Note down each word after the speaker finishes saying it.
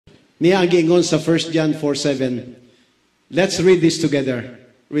Niya ang giingon sa 1 John 4:7. Let's read this together.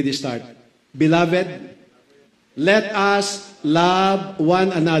 Read the start. Beloved, let us love one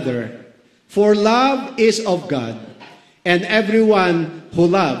another, for love is of God, and everyone who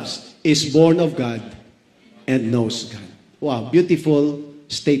loves is born of God and knows God. Wow, beautiful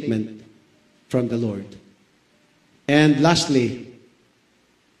statement from the Lord. And lastly,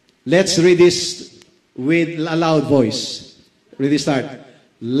 let's read this with a loud voice. Read the start.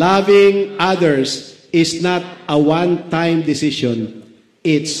 Loving others is not a one-time decision,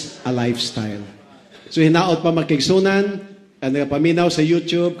 it's a lifestyle. So hinaot pa magkigsunan, ang nagapaminaw sa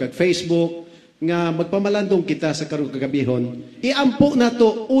YouTube, kag Facebook, nga magpamalandong kita sa karong kagabihon, iampo na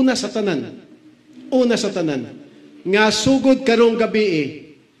to una sa tanan. Una sa tanan. Nga sugod karong gabi,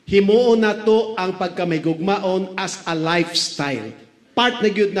 himuon na to ang pagkamaygugmaon as a lifestyle. Part na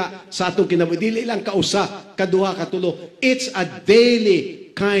gyud na sa atong kinabuhi. Dili lang kausa, kaduha, katulo. It's a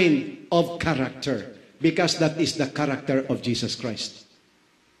daily kind of character. Because that is the character of Jesus Christ.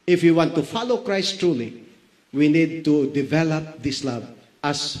 If we want to follow Christ truly, we need to develop this love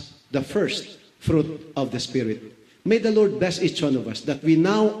as the first fruit of the Spirit. May the Lord bless each one of us that we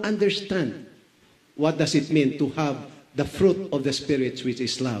now understand what does it mean to have the fruit of the Spirit, which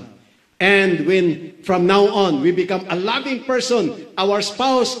is love. And when from now on we become a loving person, our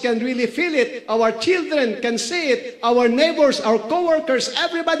spouse can really feel it, our children can see it, our neighbors, our co-workers,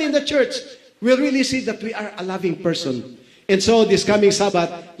 everybody in the church will really see that we are a loving person. And so this coming Sabbath,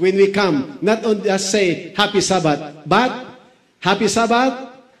 when we come, not only just say, Happy Sabbath, but, Happy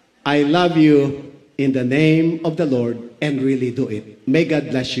Sabbath, I love you in the name of the Lord, and really do it. May God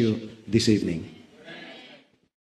bless you this evening.